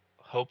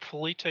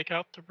hopefully take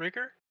out the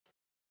rigger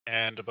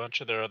and a bunch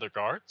of their other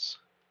guards,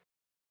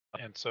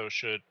 and so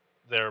should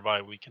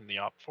thereby weaken the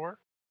op 4.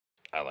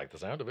 I like the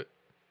sound of it.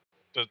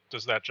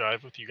 Does that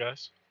jive with you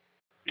guys?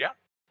 Yeah.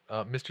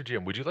 Mr.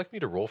 GM, would you like me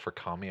to roll for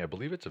Kami? I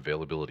believe it's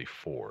availability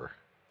 4.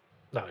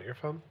 no, you're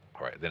fine.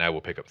 All right, then I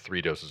will pick up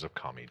 3 doses of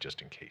Kami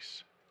just in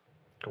case.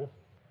 Cool.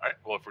 All right.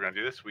 Well, if we're gonna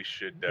do this, we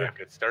should Yeah.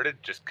 get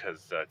started, just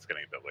because it's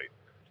getting a bit late.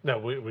 No,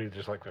 we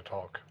just like to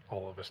talk.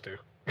 All of us do.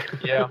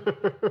 Yeah.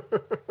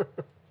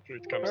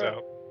 Truth comes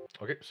out.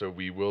 Okay, so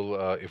we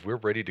will, if we're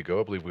ready to go,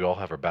 I believe we all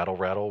have our battle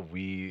rattle.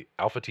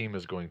 Alpha Team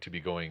is going to be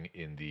going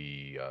in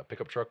the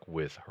pickup truck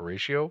with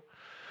Horatio,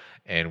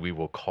 and we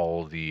will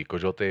call the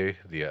Coyote,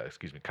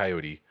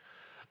 Coyote,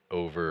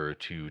 over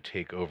to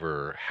take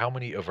over. How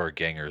many of our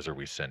gangers are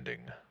we sending?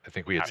 I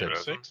think we had Half a said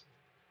dozen. 6?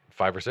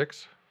 5 or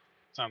 6.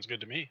 Sounds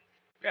good to me.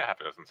 Yeah, half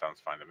a dozen sounds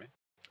fine to me.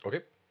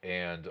 Okay,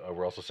 and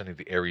we're also sending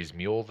the Ares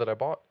mule that I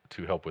bought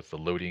to help with the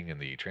loading and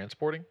the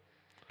transporting.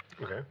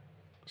 Okay.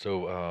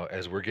 So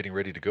as we're getting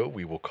ready to go,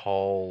 we will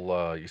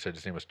call. You said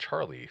his name was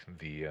Charlie,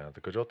 the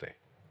Coyote.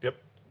 Yep.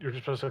 You're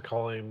just supposed to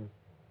call him,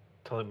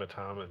 tell him a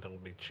time, and he'll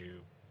meet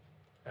you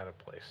at a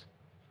place.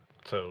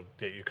 So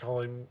yeah, you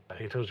call him.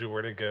 He tells you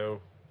where to go,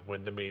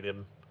 when to meet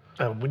him.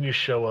 When you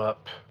show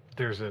up,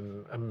 there's a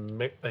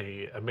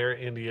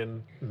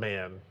Amerindian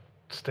man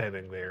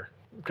standing there,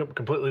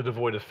 completely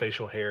devoid of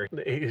facial hair.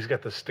 He's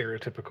got the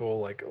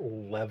stereotypical like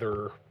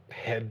leather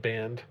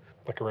headband,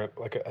 like around,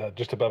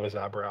 just above his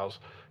eyebrows.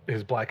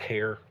 His black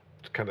hair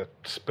kind of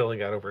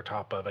spilling out over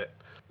top of it.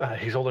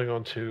 He's holding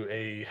on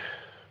to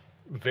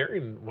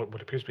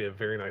what appears to be a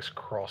very nice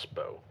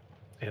crossbow,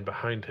 and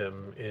behind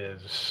him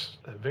is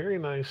a very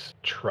nice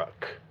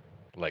truck.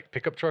 Like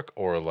pickup truck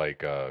or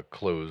like a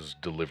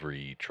closed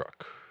delivery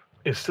truck?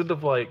 Instead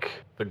of like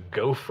the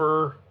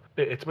Gopher,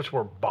 it's much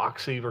more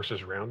boxy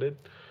versus rounded.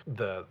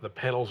 The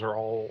panels are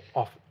all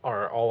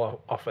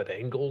off at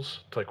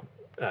angles to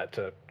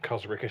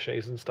cause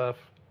ricochets and stuff.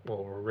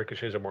 Well,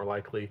 ricochets are more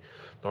likely.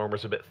 The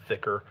armor's a bit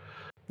thicker.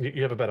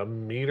 You have about 1.5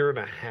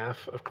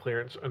 meters of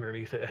clearance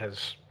underneath it. It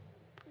has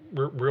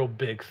real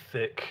big,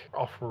 thick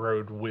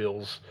off-road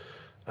wheels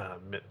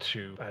meant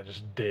to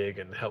just dig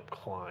and help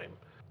climb.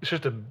 It's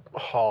just a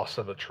hoss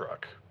of a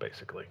truck,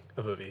 basically,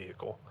 of a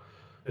vehicle.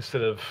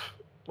 Instead of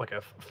like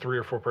a 3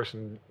 or 4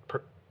 person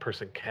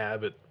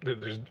cab,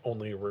 there's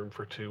only room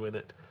for 2 in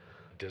it.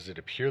 Does it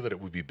appear that it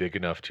would be big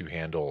enough to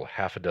handle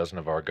half a dozen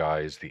of our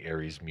guys, the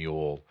Ares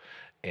mule,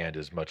 and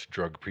as much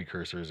drug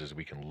precursors as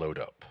we can load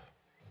up?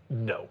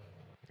 No.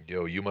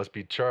 Yo, you must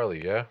be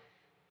Charlie, yeah?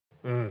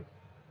 Mm.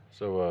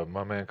 So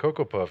my man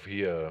Cocoa Puff,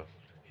 he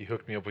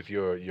hooked me up with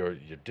your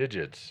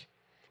digits.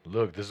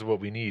 Look, this is what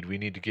we need. We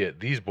need to get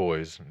these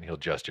boys, and he'll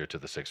gesture to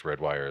the 6 red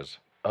wires,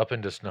 up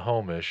into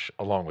Snohomish,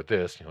 along with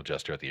this, and he'll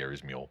gesture at the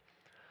Ares mule.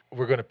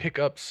 We're gonna pick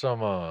up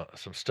some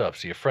stuff.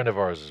 See, a friend of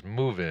ours is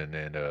moving,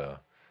 and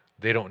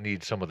they don't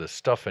need some of this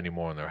stuff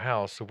anymore in their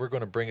house, so we're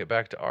gonna bring it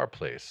back to our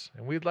place.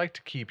 And we'd like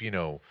to keep,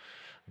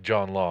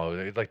 John Law.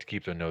 They'd like to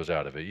keep their nose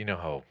out of it. You know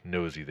how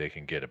nosy they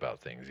can get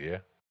about things, yeah?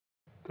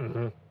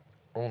 Mm-hmm.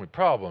 Only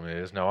problem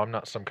is, now I'm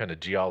not some kind of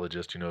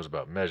geologist who knows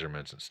about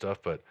measurements and stuff,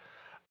 but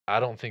I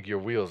don't think your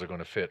wheels are going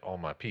to fit all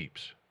my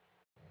peeps.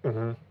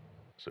 Mm-hmm.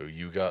 So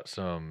you got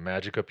some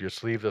magic up your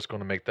sleeve that's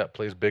going to make that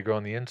place bigger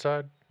on the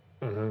inside?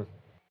 Mm-hmm.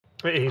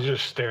 He's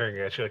just staring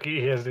at you like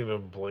he hasn't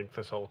even blinked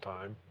this whole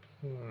time.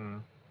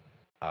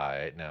 All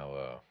right,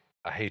 now,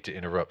 I hate to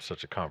interrupt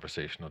such a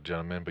conversational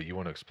gentleman, but you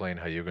want to explain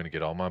how you're going to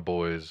get all my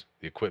boys,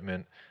 the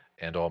equipment,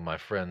 and all my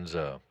friends'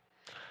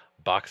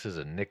 boxes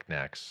and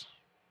knickknacks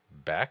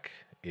back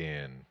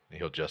in.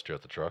 He'll gesture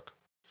at the truck.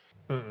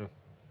 Mm-mm.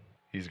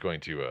 He's going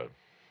to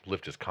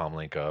lift his comm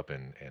link up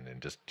and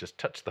just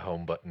touch the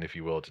home button, if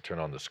you will, to turn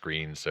on the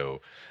screen.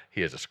 So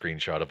he has a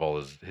screenshot of all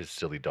his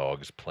silly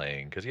dogs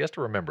playing because he has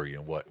to remember,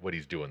 what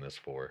he's doing this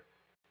for.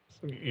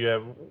 Yeah,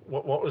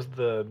 what was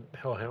the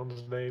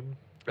hellhound's name?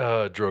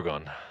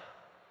 Drogon.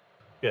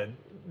 Yeah,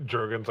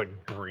 Drogon's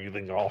like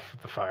breathing off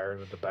the fire in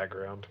the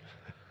background.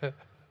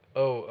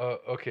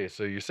 Okay.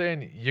 So you're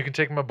saying you can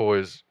take my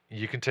boys,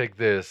 you can take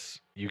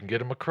this, you can get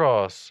them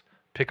across,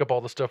 pick up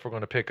all the stuff we're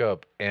going to pick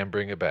up, and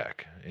bring it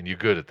back, and you're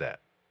good at that.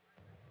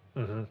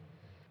 Mm-hmm.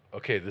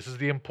 Okay, this is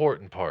the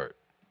important part.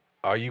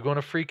 Are you going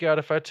to freak out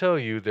if I tell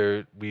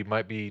you we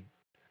might be,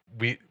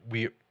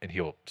 and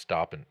he'll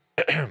stop and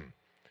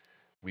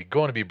we're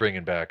going to be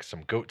bringing back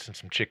some goats and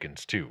some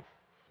chickens too.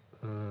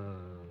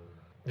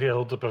 He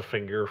holds up a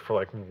finger for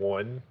like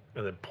one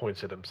and then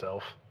points at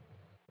himself.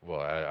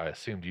 Well, I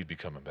assumed you'd be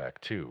coming back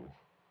too.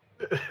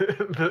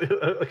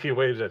 Like he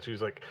waves at you.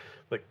 He's like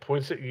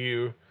points at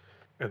you,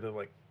 and then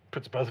like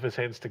puts both of his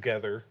hands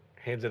together,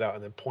 hands it out,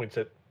 and then points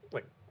at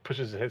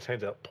pushes his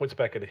hands out, points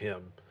back at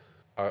him.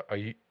 Are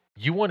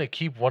you want to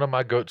keep one of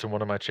my goats and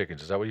one of my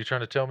chickens? Is that what you're trying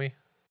to tell me?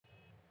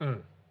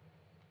 Mm.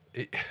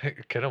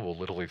 Kennel will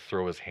literally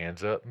throw his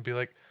hands up and be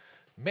like,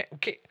 "Man,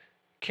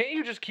 can't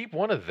you just keep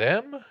one of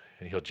them?"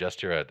 And he'll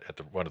gesture at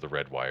one of the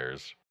red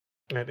wires.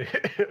 And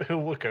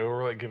he'll look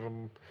over, like give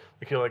him,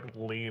 like he'll like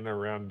lean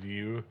around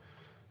you,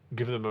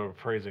 give them an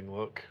appraising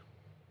look.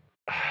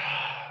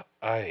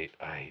 I.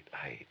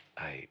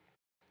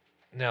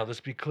 Now let's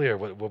be clear.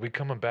 What we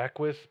coming back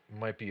with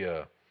might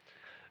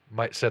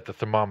set the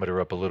thermometer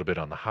up a little bit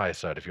on the high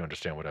side, if you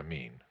understand what I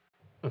mean.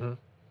 Mm-hmm.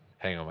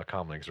 Hang on, my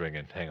comlink's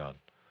ringing. Hang on.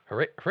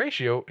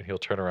 Horatio, and he'll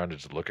turn around and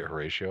just look at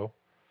Horatio.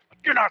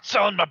 You're not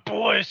selling my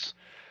boys.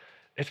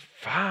 It's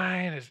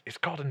fine. It's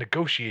called a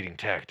negotiating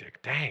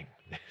tactic. Dang.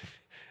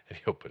 And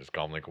he'll put his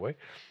comlink away.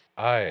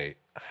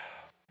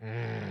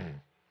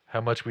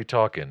 How much we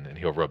talking? And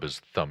he'll rub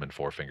his thumb and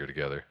forefinger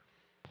together.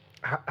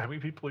 How many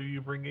people are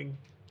you bringing?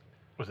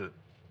 Was it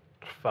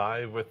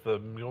 5 with the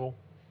mule?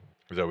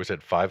 Was that we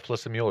said 5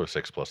 plus the mule or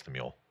 6 plus the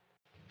mule?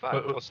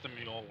 5 plus the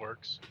mule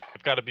works.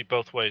 It's got to be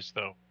both ways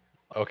though.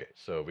 Okay,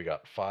 so we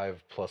got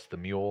 5 plus the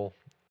mule,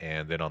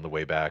 and then on the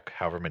way back,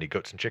 however many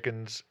goats and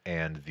chickens,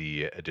 and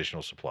the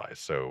additional supplies.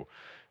 So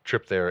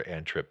trip there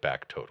and trip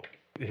back total.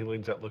 He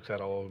leans out, looks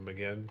at all of them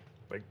again,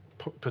 like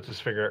puts his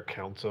finger out,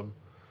 counts them,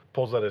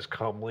 pulls out his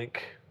comm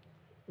link,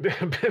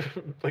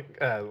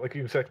 like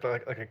you said,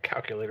 like a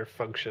calculator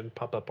function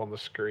pop up on the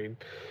screen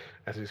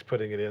as he's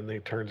putting it in. He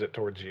turns it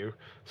towards you. It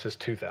says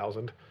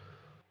 2,000.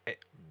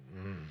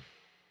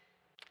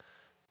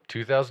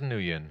 2,000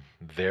 Nuyen,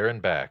 there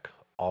and back.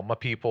 All my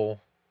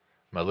people,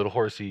 my little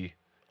horsey,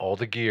 all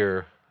the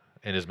gear,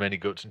 and as many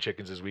goats and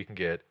chickens as we can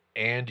get.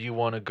 And you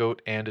want a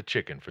goat and a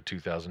chicken for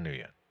 2,000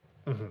 Nuyen.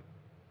 Mm-hmm.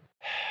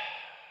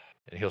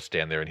 And he'll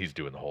stand there and he's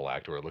doing the whole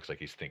act where it looks like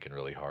he's thinking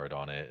really hard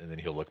on it. And then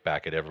he'll look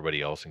back at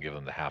everybody else and give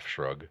them the half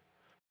shrug.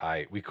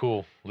 We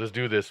cool. Let's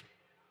do this.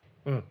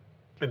 And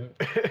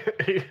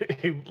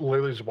he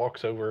literally just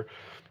walks over,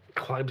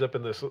 climbs up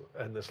in this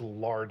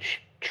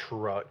large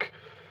truck,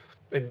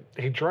 and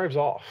he drives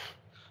off.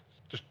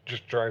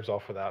 Just drives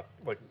off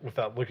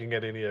without looking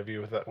at any of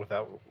you,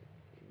 without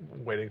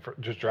waiting for,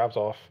 just drives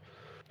off.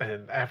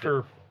 And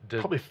after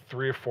probably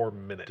 3 or 4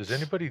 minutes.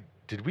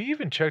 Did we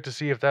even check to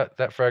see if that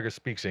fragger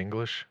speaks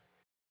English?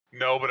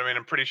 No, but I mean,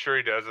 I'm pretty sure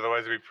he does.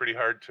 Otherwise, it'd be pretty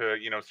hard to,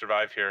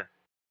 survive here.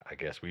 I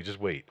guess we just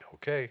wait.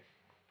 Okay.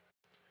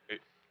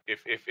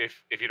 If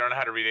you don't know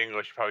how to read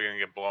English, you're probably gonna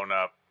get blown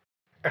up.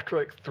 After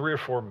like 3 or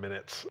 4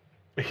 minutes,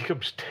 he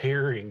comes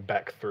tearing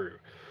back through,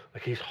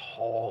 like he's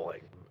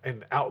hauling.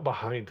 And out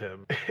behind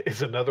him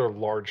is another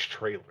large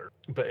trailer,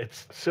 but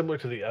it's similar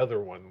to the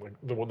other one, like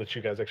the one that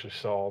you guys actually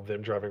saw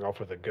them driving off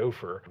with a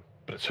gopher.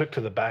 But it's hooked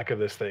to the back of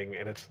this thing,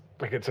 and it's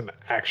an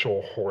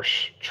actual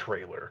horse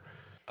trailer.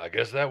 I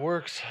guess that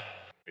works.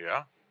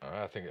 Yeah. All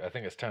right, I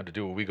think it's time to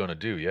do what we're gonna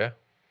do. Yeah.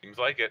 Seems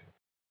like it.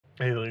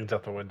 He leans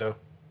out the window.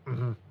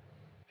 Mm-hmm.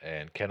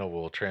 And Kennel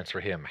will transfer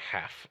him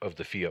half of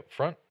the fee up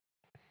front,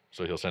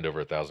 so he'll send over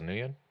 1,000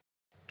 Nuyen.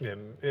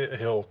 And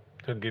he'll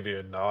give you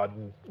a nod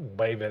and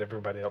wave at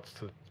everybody else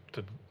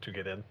to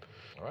get in.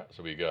 All right,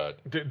 so we got.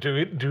 Do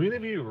any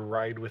of you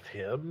ride with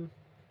him?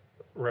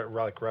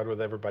 Ride with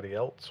everybody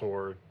else,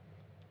 or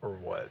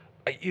what?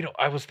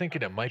 I was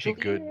thinking it might be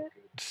good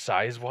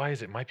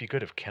size-wise. It might be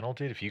good if Kennel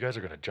did. If you guys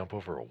are gonna jump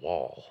over a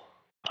wall.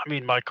 I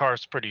mean, my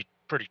car's pretty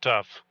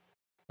tough.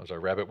 I'm sorry,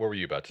 Rabbit. What were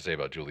you about to say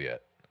about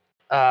Juliet?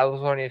 I was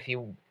wondering if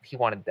he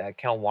wanted that.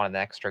 Kennel wanted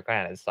an extra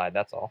guy on his side.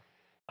 That's all.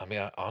 I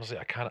mean, honestly,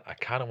 I kind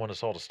of want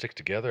us all to stick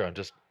together.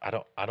 I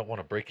don't want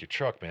to break your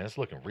truck, man. It's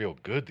looking real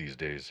good these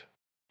days.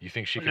 You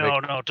think she can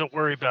make? No, don't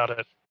worry about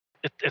it.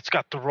 It's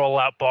got the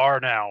rollout bar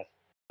now.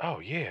 Oh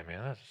yeah,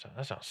 man,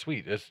 that sounds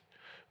sweet. That's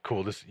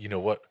cool. You know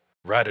what?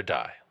 Ride or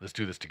die. Let's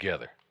do this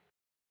together.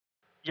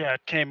 Yeah,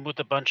 it came with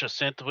a bunch of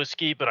synth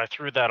whiskey, but I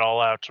threw that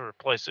all out to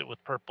replace it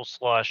with purple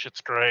slush.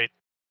 It's great.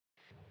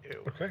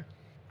 Okay.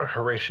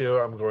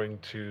 Horatio, I'm going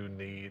to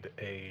need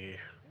a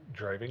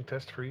driving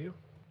test for you,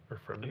 or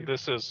from you.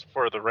 This is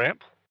for the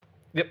ramp?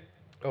 Yep.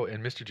 Oh,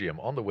 and Mr.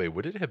 GM, on the way,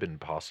 would it have been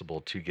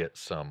possible to get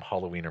some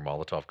Halloween or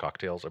Molotov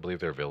cocktails? I believe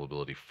their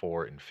availability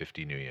 4 and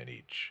 50 New Yen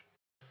each.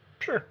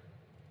 Sure.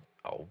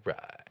 All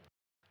right.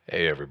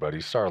 Hey everybody,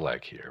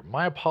 Sarlacc here.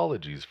 My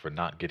apologies for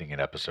not getting an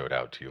episode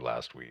out to you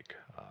last week.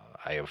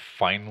 I have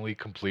finally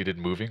completed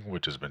moving,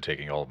 which has been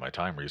taking all of my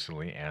time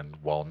recently, and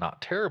while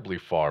not terribly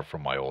far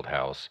from my old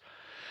house,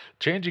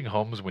 changing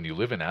homes when you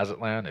live in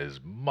Azatlan is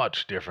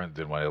much different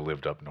than when I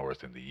lived up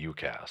north in the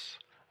UCAS.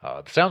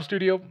 The sound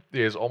studio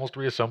is almost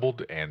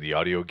reassembled, and the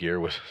audio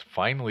gear was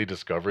finally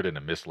discovered in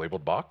a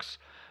mislabeled box,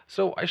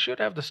 so I should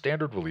have the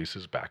standard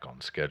releases back on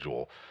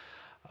schedule.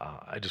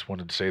 I just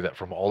wanted to say that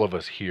from all of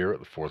us here at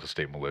the Fourth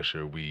Estate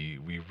Militia, we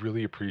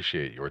really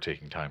appreciate your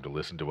taking time to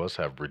listen to us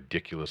have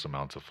ridiculous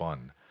amounts of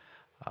fun.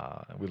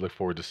 We look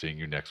forward to seeing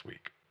you next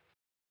week.